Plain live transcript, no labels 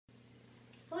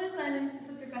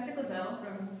Professor Glozell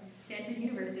from Stanford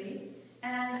University,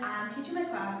 and I'm teaching my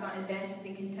class on advances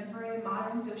in contemporary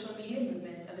modern social media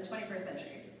movements of the 21st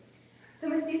century. So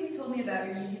my students told me about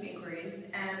your YouTube inquiries,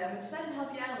 and I'm excited to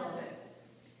help you out a little bit.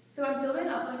 So I'm filming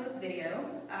and uploading this video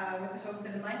with the hopes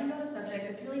of enlightening you on a subject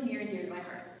that's really near and dear to my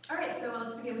heart. Alright, so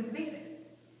let's begin with the basics.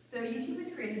 So YouTube was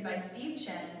created by Steve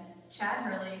Chen, Chad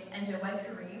Hurley, and Jawed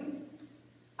Karim,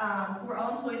 who were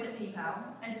all employees at PayPal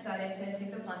and decided to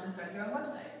take the plunge and start their own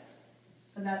website.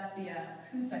 So that's the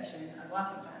who section of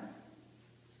lesson plan.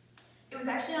 It was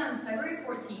actually on February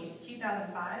 14th,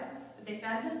 2005 that they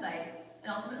founded the site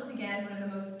and ultimately began one of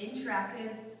the most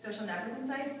interactive social networking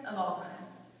sites of all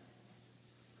times.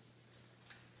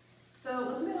 So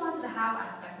let's move on to the how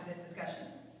aspect of this discussion.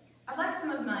 I'd like some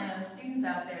of my students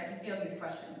out there to field these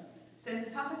questions, since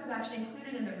the topic was actually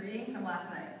included in the reading from last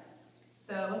night.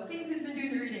 So let's see who's been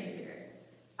doing the readings here.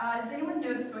 Does anyone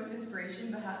know the source of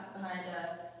inspiration behind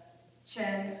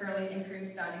Chen, Hurley, and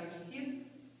Karim's founding of YouTube?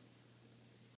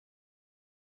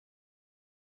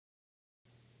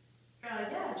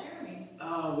 Yeah, Jeremy.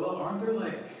 Well, aren't there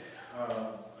like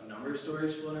a number of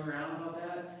stories floating around about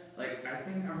that? Like, I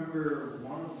think I remember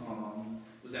one of them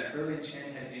was that Hurley and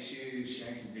Chen had issues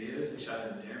sharing some videos they shot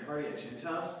at a dinner party at Chen's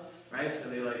house, right? So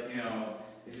they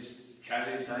they just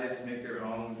casually decided to make their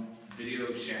own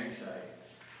video sharing site.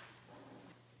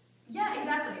 Yeah,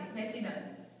 exactly. Nicely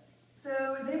done.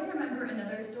 So, does anyone remember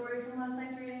another story from last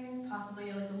night's reading?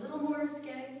 Possibly like a little more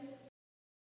risque?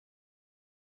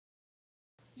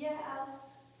 Yeah,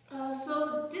 Alice?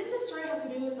 So didn't the story have to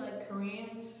do with like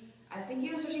Karim? I think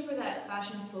he was searching for that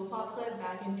fashion faux pas clip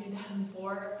back in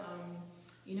 2004.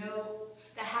 You know,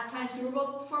 that halftime Super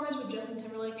Bowl performance with Justin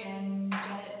Timberlake and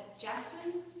Janet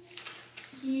Jackson?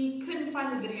 He couldn't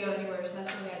find the video anywhere, so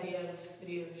that's where the idea of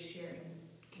video sharing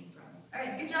came from.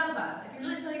 Alright, good job, class. I can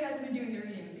really tell you guys have been doing your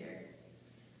readings here.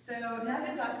 So now that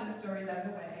we've got those stories out of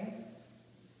the way,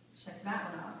 check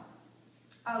that one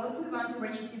off. Let's move on to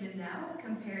where YouTube is now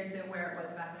compared to where it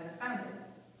was back when it was founded.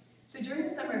 So during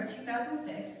the summer of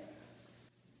 2006,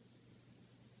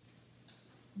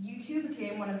 YouTube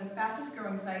became one of the fastest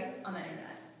growing sites on the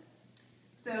internet.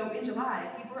 So in July,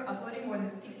 people were uploading more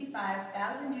than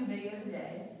 65,000 new videos a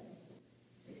day.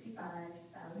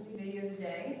 65,000 new videos a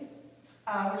day,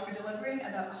 which were delivering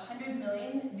about 100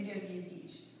 million video views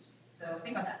each. So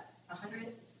think about that,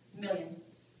 100 million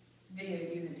video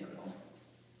views in total.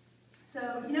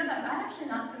 So you know that might actually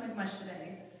not seem like much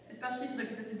today, especially if you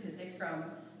look at the statistics from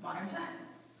modern times.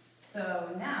 So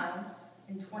now,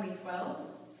 in 2012,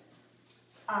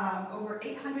 over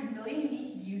 800 million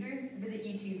unique users visit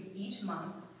YouTube each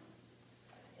month.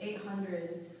 That's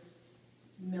 800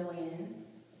 million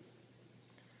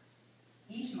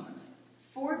each month.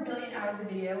 4 billion hours of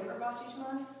video are watched each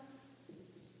month.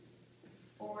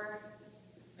 4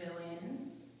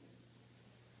 billion.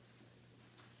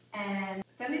 And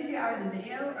 72 hours of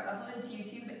video are uploaded to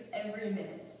YouTube every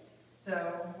minute. So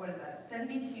what is that?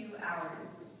 72 hours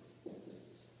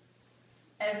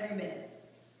every minute.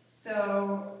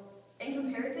 So in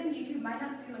comparison, YouTube might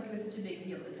not seem like it was such a big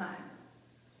deal at the time.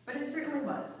 But it certainly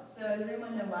was. So does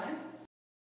anyone know why?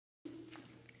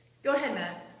 Go ahead,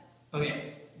 Matt.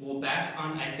 Okay, well back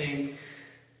on, I think,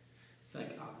 it's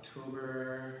like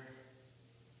October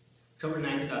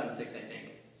 9, 2006, I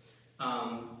think.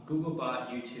 Google bought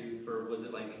YouTube for, was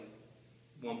it like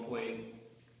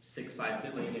 1.65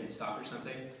 billion in stock or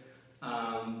something,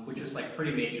 which was like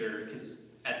pretty major because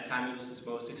at the time it was its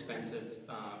most expensive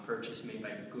purchase made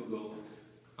by Google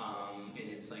in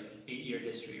its like 8-year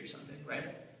history or something,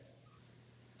 right?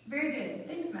 Very good.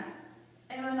 Thanks, Matt.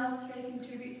 Anyone else care to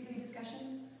contribute to the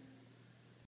discussion?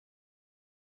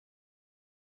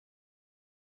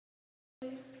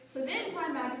 So didn't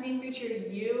Time Magazine feature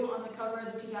you on the cover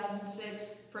of the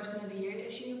 2006 Person of the Year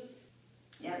issue?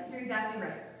 Yep, you're exactly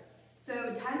right.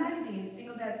 So Time Magazine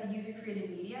singled out the user-created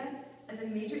media as a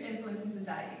major influence in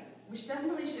society, which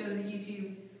definitely shows that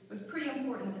YouTube was pretty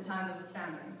important at the time of its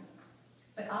founding.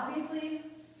 But obviously,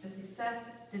 the success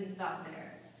didn't stop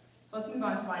there. So let's move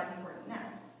on to why it's important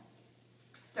now.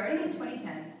 Starting in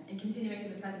 2010 and continuing to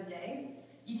the present day,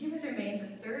 YouTube has remained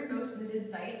the third most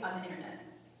visited site on the internet,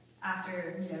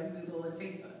 after Google and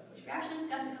Facebook, which we actually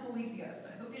discussed a couple weeks ago, so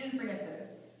I hope you didn't forget those.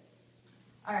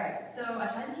 Alright, so I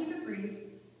tried to keep it brief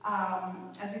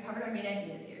as we covered our main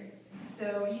ideas here.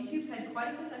 So YouTube's had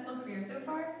quite a successful career so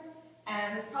far,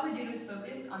 and it's probably due to its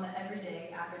focus on the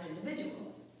everyday average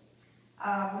individual.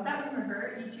 Without him or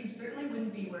her, YouTube certainly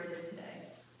wouldn't be where it is today.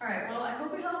 Alright, well I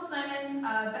hope we helped, Simon.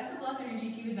 Best of luck on your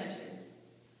YouTube adventures.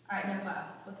 Alright, now class,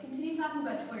 let's continue talking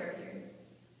about Twitter here.